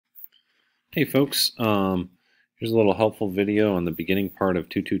Hey folks, here's a little helpful video on the beginning part of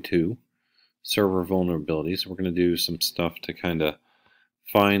 222, server vulnerabilities. We're going to do some stuff to kind of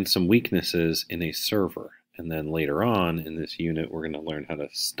find some weaknesses in a server. And then later on in this unit, we're going to learn how to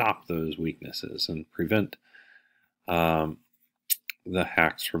stop those weaknesses and prevent the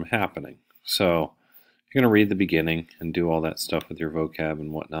hacks from happening. So you're going to read the beginning and do all that stuff with your vocab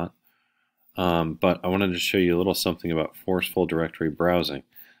and whatnot. But I wanted to show you a little something about forceful directory browsing.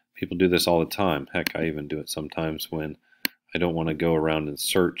 People do this all the time. Heck, I even do it sometimes when I don't want to go around and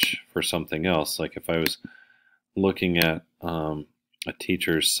search for something else. Like if I was looking at a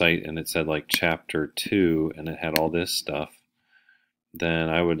teacher's site and it said like chapter 2 and it had all this stuff, then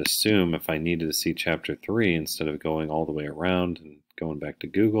I would assume if I needed to see chapter 3, instead of going all the way around and going back to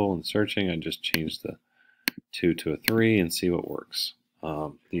Google and searching, I'd just change the 2 to a 3 and see what works.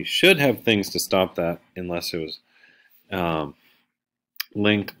 You should have things to stop that unless it was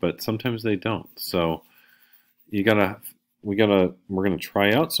linked, but sometimes they don't. So we're gonna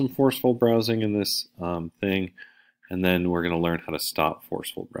try out some forceful browsing in this thing, and then we're gonna learn how to stop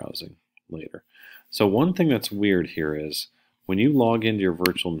forceful browsing later. So one thing that's weird here is when you log into your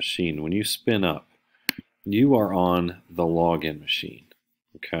virtual machine, when you spin up, you are on the login machine,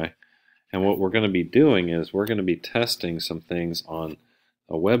 okay? And what we're going to be doing is we're going to be testing some things on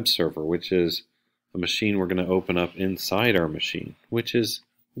a web server, which is a machine we're going to open up inside our machine, which is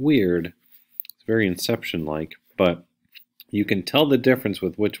weird. It's very Inception-like, but you can tell the difference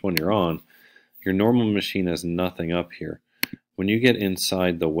with which one you're on. Your normal machine has nothing up here. When you get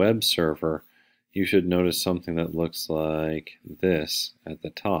inside the web server, you should notice something that looks like this at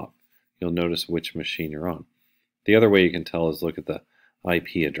the top. You'll notice which machine you're on. The other way you can tell is look at the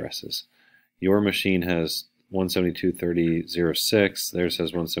IP addresses. Your machine has 172.30.06, theirs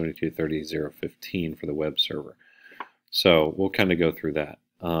has 172.30.015 for the web server. So we'll kind of go through that.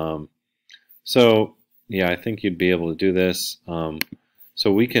 So yeah, I think you'd be able to do this.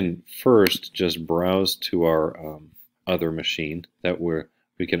 So we can first just browse to our other machine that we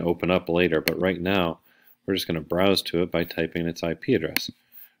can open up later, but right now we're just going to browse to it by typing its IP address.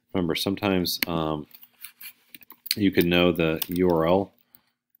 Remember, sometimes you could know the URL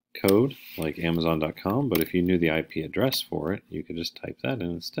code like Amazon.com, but if you knew the IP address for it, you could just type that in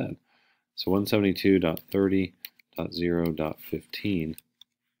instead. So 172.30.0.15.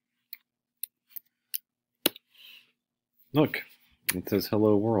 Look, it says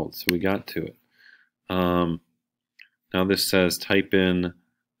hello world, so we got to it. Now this says type in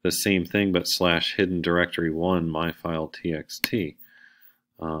the same thing but / hidden directory 1 myfile.txt.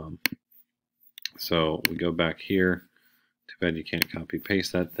 So we go back here. Too bad you can't copy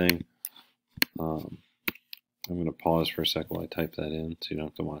paste that thing. I'm going to pause for a sec while I type that in so you don't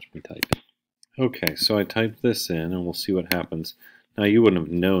have to watch me type it. Okay, so I typed this in and we'll see what happens. Now you wouldn't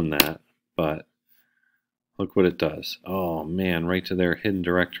have known that, but look what it does. Oh man, right to their hidden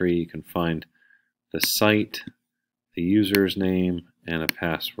directory you can find the site, the user's name, and a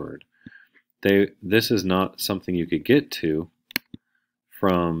password. This is not something you could get to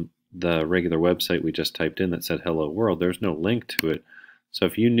from the regular website we just typed in that said hello world. There's no link to it. So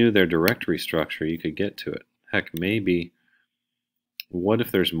if you knew their directory structure, you could get to it. Heck, maybe, what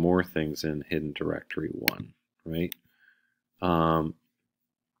if there's more things in hidden directory 1, right?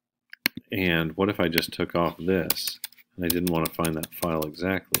 And what if I just took off this and I didn't want to find that file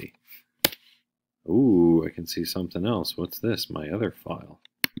exactly? Ooh, I can see something else. What's this? My other file,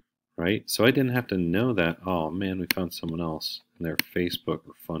 right? So I didn't have to know that. Oh man, we found someone else in their Facebook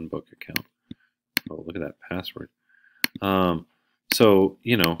or Funbook account. Oh, look at that password. So,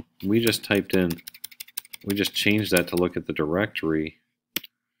 you know, we just typed in, we just changed that to look at the directory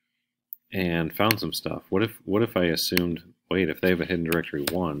and found some stuff. What if I assumed, wait, if they have a hidden directory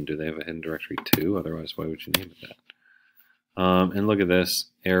 1, do they have a hidden directory 2? Otherwise, why would you name it that? And look at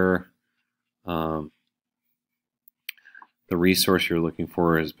this, error. The resource you're looking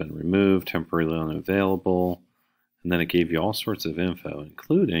for has been removed, temporarily unavailable, and then it gave you all sorts of info,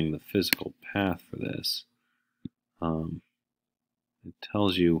 including the physical path for this. It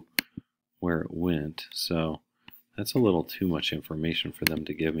tells you where it went, so that's a little too much information for them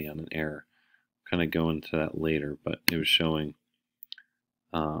to give me on an error. I'll kind of go into that later, but it was showing.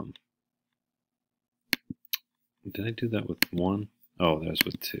 Did I do that with 1? Oh, that was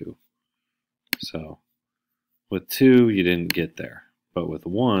with 2. So with 2, you didn't get there, but with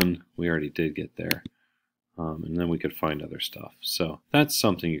 1, we already did get there. And then we could find other stuff. So that's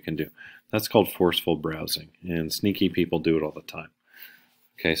something you can do. That's called forceful browsing, and sneaky people do it all the time.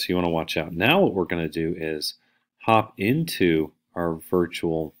 Okay, so you want to watch out. Now what we're going to do is hop into our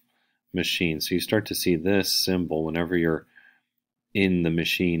virtual machine. So you start to see this symbol whenever you're in the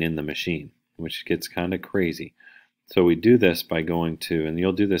machine, which gets kind of crazy. So we do this by going to, and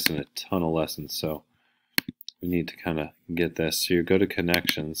you'll do this in a ton of lessons, so we need to kind of get this. So you go to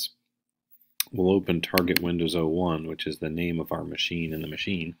Connections. We'll open Target Windows 01, which is the name of our machine in the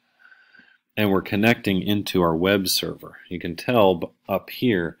machine. And we're connecting into our web server. You can tell up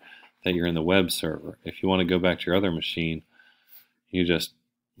here that you're in the web server. If you want to go back to your other machine, you just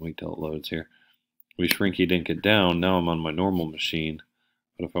wait till it loads here. We shrinky dink it down. Now I'm on my normal machine.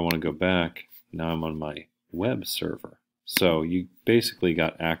 But if I want to go back, now I'm on my web server. So you basically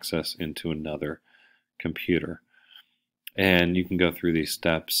got access into another computer. And you can go through these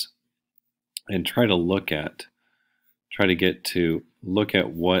steps and try to look at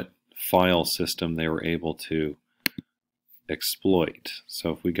what file system they were able to exploit.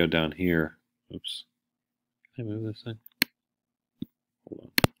 So if we go down here, oops, can I move this thing? Hold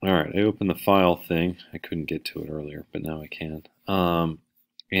on. All right, I opened the file thing. I couldn't get to it earlier, but now I can.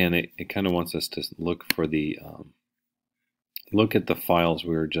 And it kind of wants us to look for the look at the files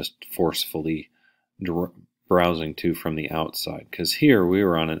we were just forcefully browsing to from the outside. Because here we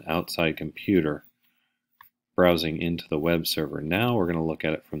were on an outside computer browsing into the web server. Now we're going to look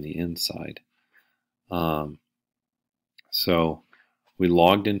at it from the inside. So we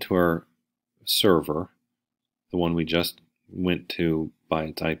logged into our server, the one we just went to by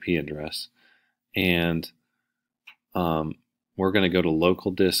its IP address, and we're going to go to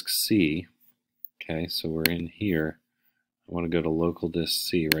local disk C. Okay, so we're in here. I want to go to local disk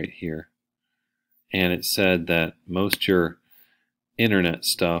C right here. And it said that most your internet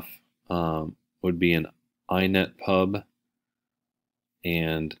stuff would be in INETpub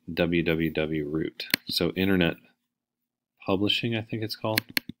and www.root. So internet publishing, I think it's called.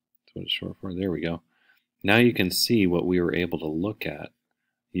 That's what it's short for. There we go. Now you can see what we were able to look at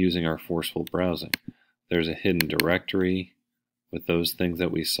using our forceful browsing. There's a hidden directory with those things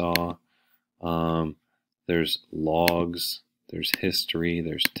that we saw. There's logs, there's history,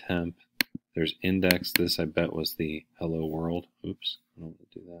 there's temp, there's index. This I bet was the hello world. Oops, I don't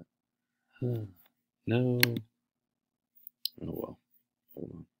want to do that. No. Oh well.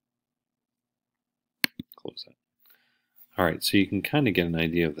 Hold on. Close that. Alright, so you can kind of get an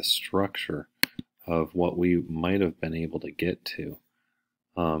idea of the structure of what we might have been able to get to.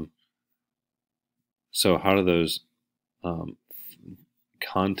 So how do those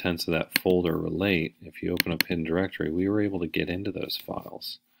contents of that folder relate? If you open up hidden directory, we were able to get into those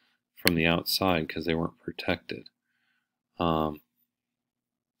files from the outside because they weren't protected. So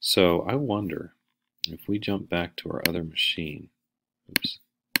I wonder if we jump back to our other machine, oops,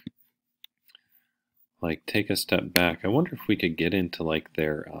 like take a step back, I wonder if we could get into like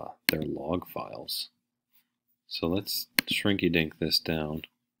their log files. So let's shrinky dink this down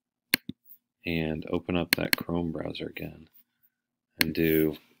and open up that Chrome browser again and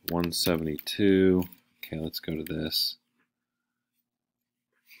do 172. Okay, let's go to this.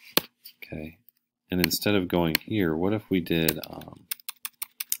 Okay, and instead of going here, what if we did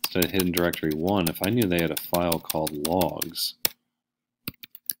instead of hidden directory 1, if I knew they had a file called logs,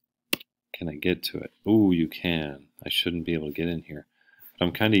 can I get to it? Ooh, you can. I shouldn't be able to get in here. But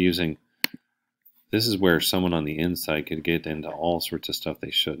I'm kind of using, this is where someone on the inside could get into all sorts of stuff they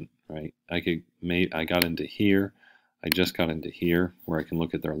shouldn't, right? I got into here. I just got into here where I can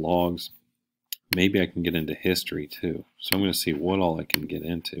look at their logs. Maybe I can get into history too. So I'm going to see what all I can get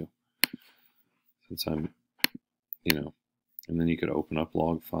into. Since I'm, and then you could open up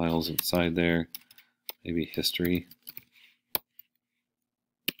log files inside there. Maybe history.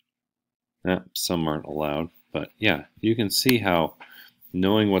 Some aren't allowed, but yeah, you can see how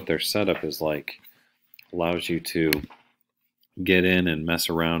knowing what their setup is like allows you to get in and mess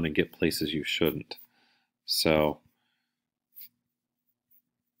around and get places you shouldn't. So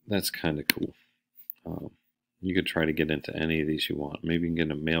that's kind of cool. You could try to get into any of these you want. Maybe you can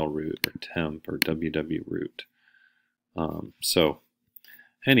get a mail root or temp or www root. So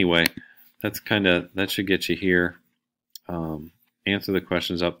anyway, that should get you here. Answer the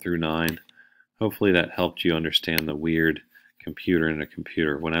questions up through 9. Hopefully that helped you understand the weird computer in a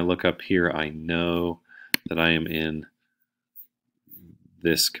computer. When I look up here, I know that I am in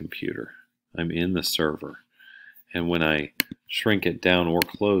this computer. I'm in the server. And when I shrink it down or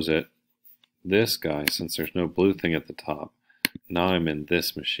close it, this guy, since there's no blue thing at the top, now I'm in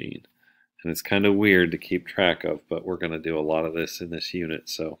this machine. And it's kind of weird to keep track of, but we're going to do a lot of this in this unit,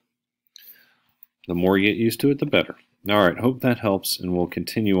 so the more you get used to it, the better. Alright, hope that helps, and we'll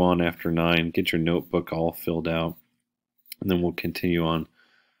continue on after 9. Get your notebook all filled out, and then we'll continue on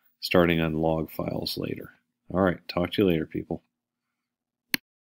starting on log files later. Alright, talk to you later, people.